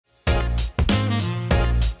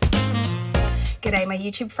G'day my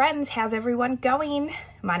YouTube friends, how's everyone going?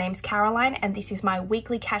 My name's Caroline and this is my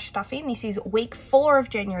weekly cash stuffing. This is week 4 of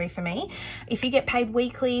January for me. If you get paid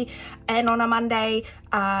weekly and on a Monday,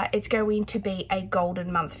 it's going to be a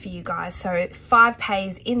golden month for you guys. So 5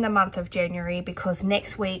 pays in the month of January because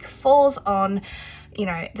next week falls on,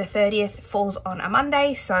 the 30th falls on a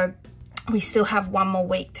Monday. So we still have 1 more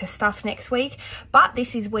week to stuff next week, but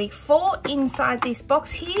this is week 4. Inside this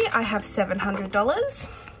box here, I have $700.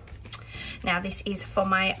 Now this is for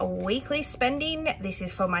my weekly spending, this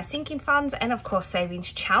is for my sinking funds, and of course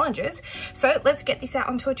savings challenges. So let's get this out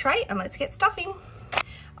onto a tray and let's get stuffing.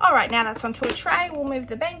 All right, now that's onto a tray, we'll move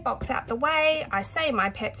the bank box out the way. I say my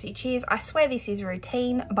Pepsi cheers. I swear this is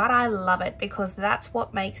routine, but I love it because that's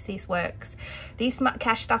what makes this works. This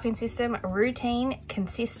cash stuffing system, routine,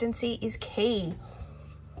 consistency is key.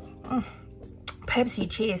 Pepsi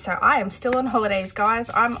cheers. So I am still on holidays, guys.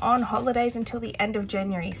 I'm on holidays until the end of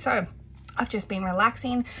January. So I've just been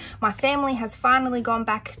relaxing. My family has finally gone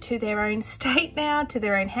back to their own state now, to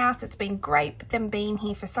their own house. It's been great them being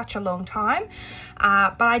here for such a long time.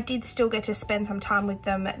 But I did still get to spend some time with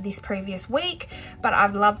them this previous week, but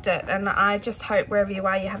I've loved it. And I just hope wherever you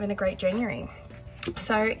are, you're having a great January.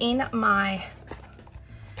 So in my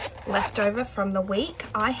leftover from the week,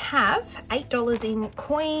 I have $8 in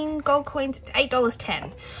gold coins,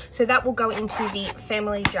 $8.10. So that will go into the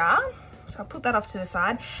family jar. So I'll put that off to the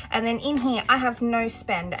side. And then in here, I have no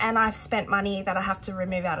spend, and I've spent money that I have to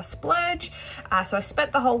remove out of splurge. So I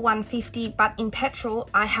spent the whole $150, but in petrol,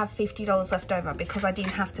 I have $50 left over because I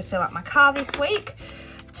didn't have to fill up my car this week.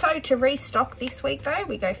 So to restock this week though,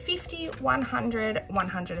 we go 50, 100,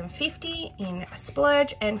 150 in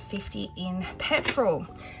splurge and 50 in petrol.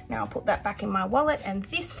 Now I'll put that back in my wallet, and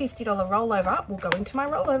this $50 rollover will go into my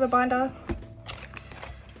rollover binder.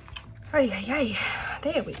 Oh yay.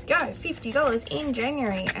 There we go, $50 in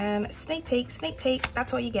January, and sneak peek,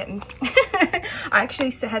 that's all you're getting. I actually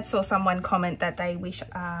saw someone comment that they wish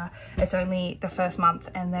it's only the first month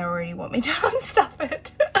and they already want me to unstuff it.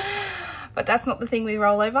 But that's not the thing with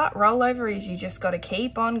rollover. Rollover is you just got to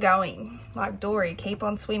keep on going, like Dory, keep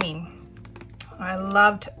on swimming. I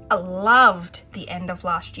loved the end of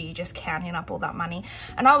last year, just counting up all that money.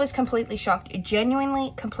 And I was completely shocked,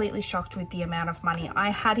 genuinely completely shocked with the amount of money I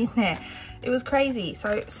had in there. It was crazy.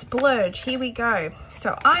 So splurge, here we go.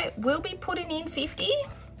 So I will be putting in 50,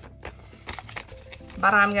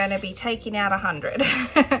 but I'm going to be taking out 100.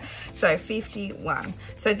 So 51.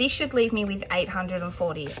 So this should leave me with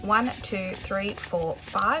 840. 1, 2, 3, 4,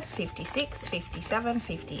 5, 56, 57,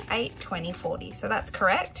 58, 20, 40. So that's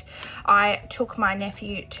correct. I took my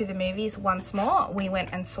nephew to the movies once more. We went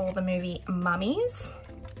and saw the movie Mummies.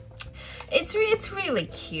 It's really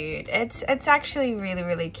cute. It's actually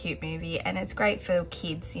really cute movie, and it's great for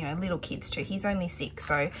kids, little kids too. He's only 6,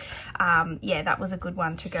 so yeah, that was a good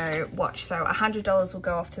one to go watch. So $100 will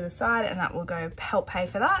go off to the side, and that will go help pay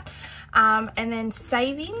for that. And then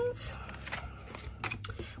savings,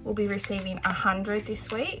 we'll be receiving 100 this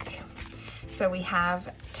week. So we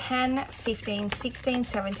have 10, 15, 16,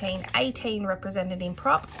 17, 18 represented in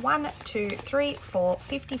prop. 1, 2, 3, 4,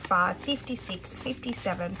 55, 56,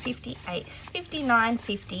 57, 58, 59,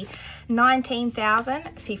 50,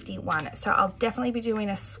 19,000, 51. So I'll definitely be doing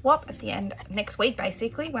a swap at the end next week,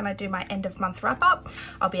 basically, when I do my end of month wrap up.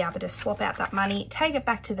 I'll be able to swap out that money, take it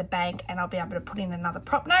back to the bank, and I'll be able to put in another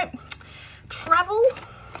prop note. Travel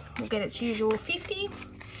will get its usual 50.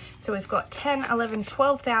 So we've got 10, 11,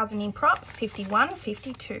 12,000 in prop, 51,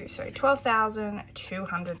 52. So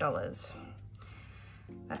 $12,200.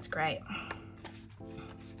 That's great.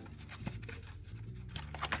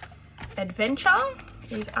 Adventure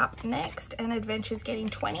is up next, and Adventure's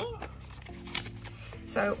getting 20.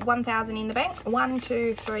 So 1,000 in the bank. 1,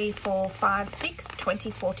 2, 3, 4, 5, 6,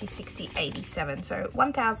 20, 40, 60, 87. So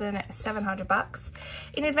 $1,700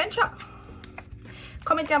 in Adventure.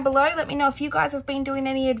 Comment down below, let me know if you guys have been doing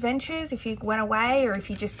any adventures, if you went away, or if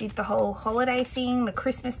you just did the whole holiday thing, the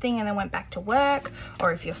Christmas thing, and then went back to work,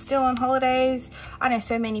 or if you're still on holidays. I know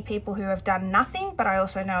so many people who have done nothing, but I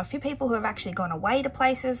also know a few people who have actually gone away to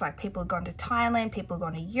places, like people have gone to Thailand, people have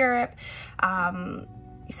gone to Europe.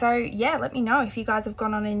 So yeah, let me know if you guys have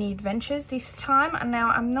gone on any adventures this time. And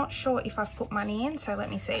now I'm not sure if I've put money in, so let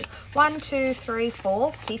me see. 1, 2, 3,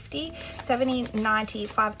 4, 50, 70, 90,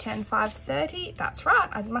 510, 530. That's right,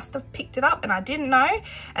 I must have picked it up and I didn't know.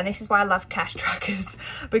 And this is why I love cash trackers,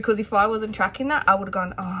 because if I wasn't tracking that, I would have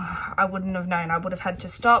gone, oh, I wouldn't have known. I would have had to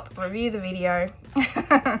stop, review the video.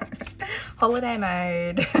 Holiday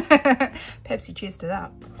mode. Pepsi, cheers to that.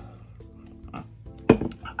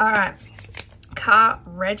 All right. Car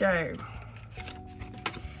rego.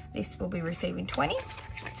 This will be receiving 20.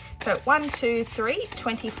 So 1, 2, 3,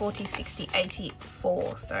 20, 40, 60, 80,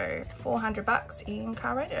 4. So $400 in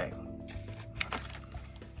car radio.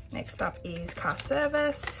 Next up is car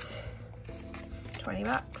service,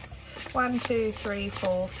 $20. 1, 2, 3,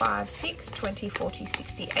 4, 5, 6, 20, 40,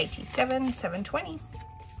 60, 87, $720.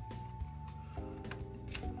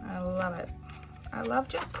 I love it. I love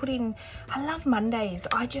just putting, I love Mondays.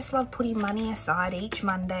 I just love putting money aside each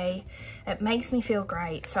Monday. It makes me feel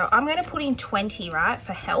great. So I'm going to put in 20, right,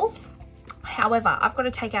 for health. However, I've got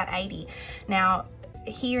to take out 80. Now,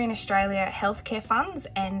 here in Australia, healthcare funds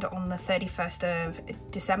end on the 31st of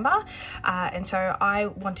December. And so I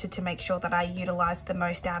wanted to make sure that I utilised the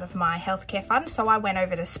most out of my healthcare fund. So I went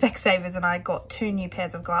over to Specsavers and I got 2 new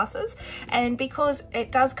pairs of glasses. And because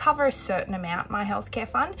it does cover a certain amount, my healthcare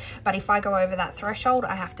fund, but if I go over that threshold,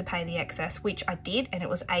 I have to pay the excess, which I did, and it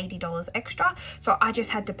was $80 extra. So I just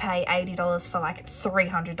had to pay $80 for like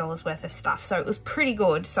 $300 worth of stuff. So it was pretty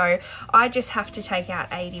good. So I just have to take out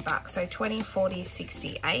 $80. So 20, 40, 60,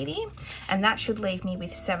 80, and that should leave me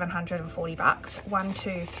with $740. 1,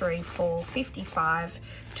 2, 3, 4, 55,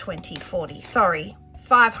 20, 40. Sorry,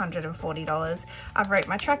 $540. I've wrote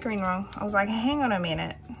my trackering wrong. I was like, hang on a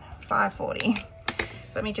minute, 540. So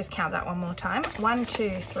let me just count that one more time. 1, 2,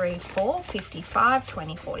 3, 4, 55,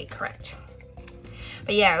 20, 40, correct.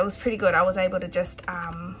 But yeah, it was pretty good. I was able to just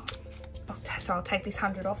so I'll take this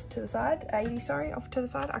 100 off to the side, 80, sorry, off to the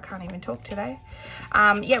side. I can't even talk today.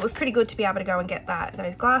 Yeah, it was pretty good to be able to go and get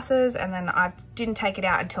those glasses, and then I didn't take it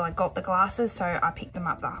out until I got the glasses, so I picked them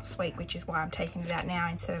up last week, which is why I'm taking it out now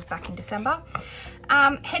instead of back in December.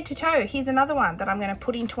 Head to toe, here's another one that I'm going to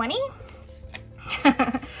put in 20,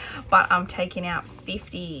 but I'm taking out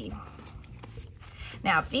 50.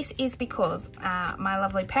 Now, this is because my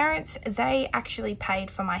lovely parents, they actually paid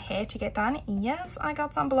for my hair to get done. Yes, I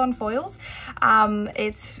got some blonde foils.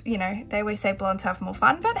 It's, you know, they always say blondes have more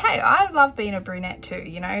fun, but hey, I love being a brunette too,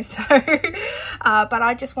 you know, so, but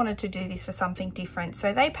I just wanted to do this for something different.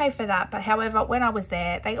 So they pay for that, but however, when I was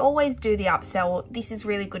there, they always do the upsell. This is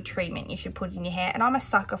really good treatment you should put in your hair, and I'm a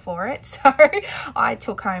sucker for it. So I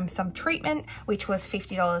took home some treatment, which was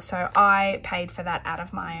 $50. So I paid for that out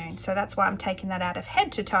of my own. So that's why I'm taking that out of head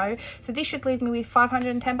to toe. So this should leave me with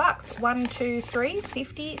 $510. 1, 2, 3,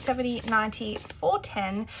 50, 70, 90,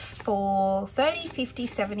 410, 430, 50,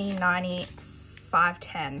 70, 90,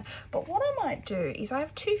 510. But what I might do is I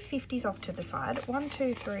have 2 50s off to the side. 1,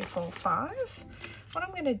 2, 3, 4, 5. What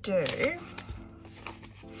I'm going to do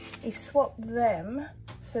is swap them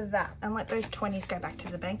for that and let those 20s go back to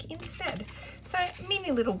the bank instead. So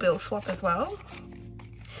mini little bill swap as well.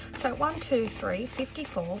 So 1, 2, 3,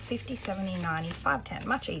 54, 50, 70, 90, 510.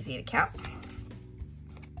 Much easier to count.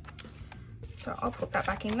 So I'll put that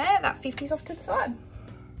back in there. That 50's off to the side.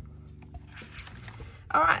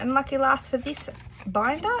 All right, and lucky last for this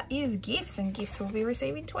binder is gifts, and gifts will be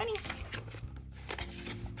receiving 20.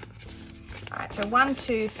 All right, so 1,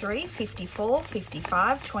 2, 3, 54,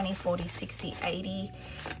 55, 20, 40, 60, 80,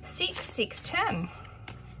 6, 6, 10.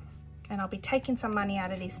 And I'll be taking some money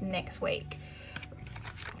out of this next week.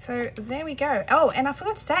 So there we go. Oh, and I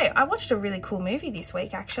forgot to say, I watched a really cool movie this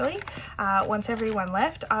week, actually. Once everyone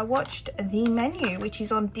left, I watched The Menu, which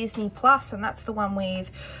is on Disney Plus, and that's the one with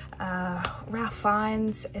Ralph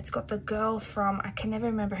Fiennes. It's got the girl from, I can never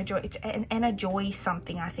remember her joy. It's Anna Joy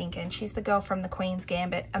something, I think, and she's the girl from The Queen's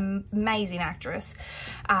Gambit. Amazing actress.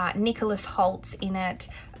 Nicholas Holt's in it.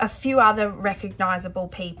 A few other recognisable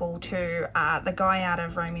people too. The guy out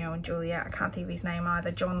of Romeo and Juliet, I can't think of his name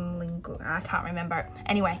either. John Lingo, I can't remember.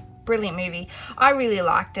 Anyway, brilliant movie. I really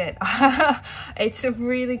liked it. It's a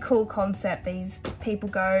really cool concept. These people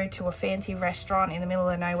go to a fancy restaurant in the middle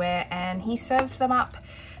of nowhere and he serves them up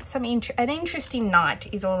an interesting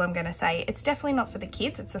night is all I'm going to say. It's definitely not for the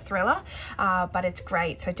kids. It's a thriller, but it's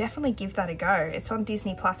great. So definitely give that a go. It's on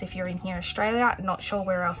Disney Plus if you're in here in Australia. Not sure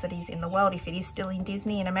where else it is in the world. If it is still in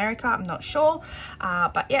Disney in America, I'm not sure.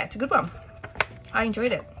 But yeah, it's a good one. I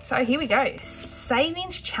enjoyed it. So here we go.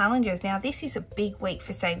 Savings challenges. Now this is a big week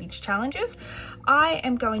for savings challenges. I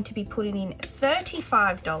am going to be putting in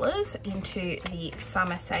 $35 into the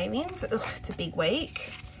summer savings. Ugh, it's a big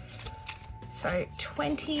week. So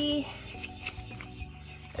 20,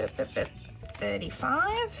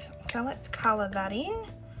 35. So let's color that in.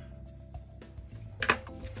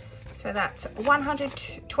 So that's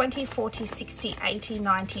 100, 20, 40, 60, 80,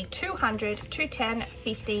 90, 200, 210,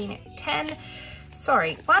 15, 10.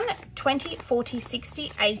 Sorry, 1, 20, 40,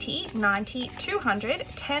 60, 80, 90, 200,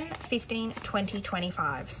 10, 15, 20,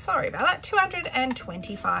 25. Sorry about that,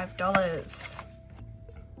 $225.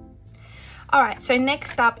 All right, so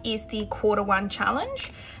next up is the Q1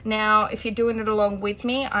 challenge. Now, if you're doing it along with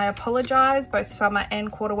me, I apologize, both summer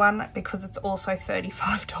and Q1, because it's also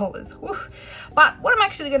 $35. Woo. But what I'm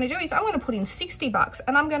actually going to do is I'm going to put in $60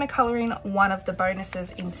 and I'm going to color in one of the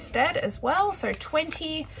bonuses instead as well. So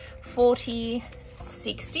 20, 40,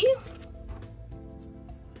 60.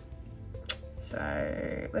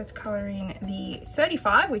 So let's color in the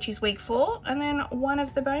 35, which is week 4, and then one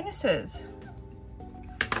of the bonuses.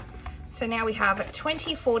 So now we have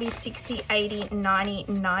 20, 40, 60, 80, 90,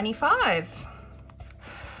 95.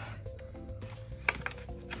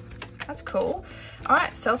 That's cool. All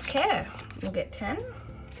right, self-care. We'll get 10.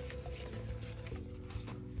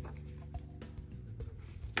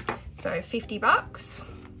 So $50.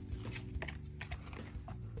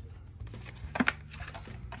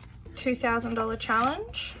 $2,000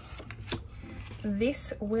 challenge.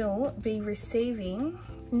 This will be receiving,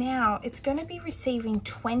 now it's going to be receiving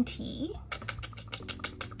 20,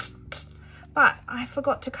 but I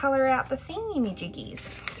forgot to color out the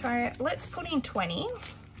thingy-majiggies. So let's put in 20,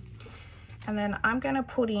 and then I'm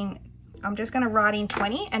just going to write in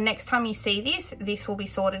 20, and next time you see this, this will be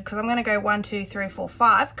sorted, because I'm going to go 1, 2, 3, 4,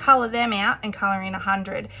 5, color them out and color in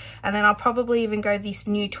 100, and then I'll probably even go this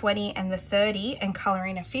new 20 and the 30 and color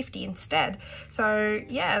in a 50 instead. So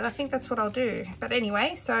yeah, I think that's what I'll do. But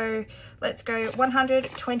anyway, so let's go 100,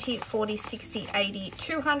 20, 40, 60, 80,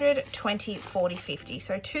 200, 20, 40, 50.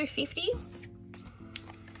 So 250.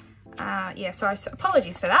 Yeah, so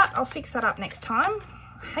apologies for that. I'll fix that up next time.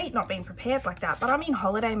 I hate not being prepared like that, but I'm in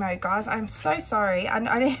holiday mode, guys. I'm so sorry. I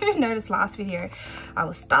didn't even notice last video. I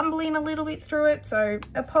was stumbling a little bit through it, so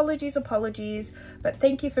apologies, but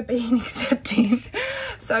thank you for being accepting.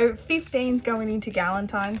 So 15's going into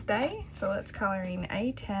Valentine's Day. So let's color in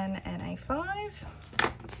A10 and A5.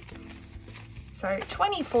 So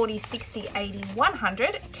 20, 40, 60, 80,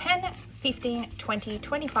 100, 10, 15, 20,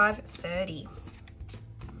 25, 30.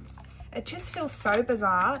 It just feels so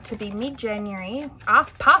bizarre to be mid-January,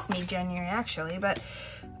 past mid-January actually, but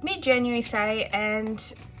mid-January say,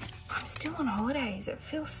 and I'm still on holidays. It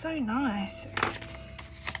feels so nice.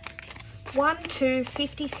 1, 2,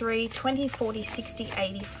 53, 20, 40, 60,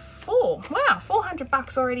 84. Wow,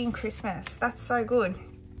 $400 already in Christmas. That's so good.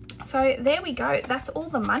 So there we go. That's all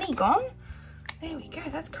the money gone. There we go.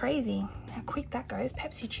 That's crazy how quick that goes.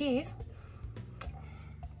 Pepsi, cheers.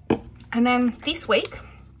 And then this week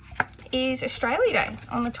is Australia Day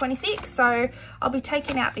on the 26th, so I'll be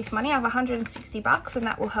taking out this money. I have $160 and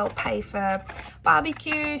that will help pay for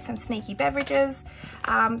barbecue, some sneaky beverages,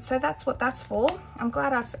 so that's what that's for. I'm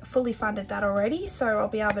glad I've fully funded that already, so I'll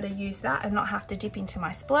be able to use that and not have to dip into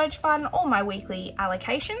my splurge fund or my weekly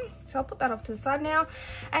allocation. So I'll put that off to the side now.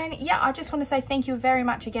 And yeah, I just want to say thank you very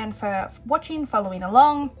much again for watching, following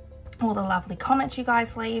along, all the lovely comments you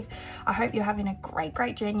guys leave. I hope you're having a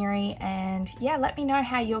great January, and yeah, let me know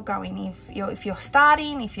how you're going. If you're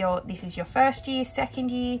starting, this is your first year, second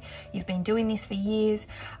year, you've been doing this for years,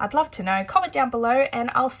 I'd love to know. Comment down below and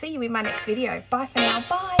I'll see you in my next video. Bye for now.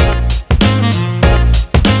 Bye.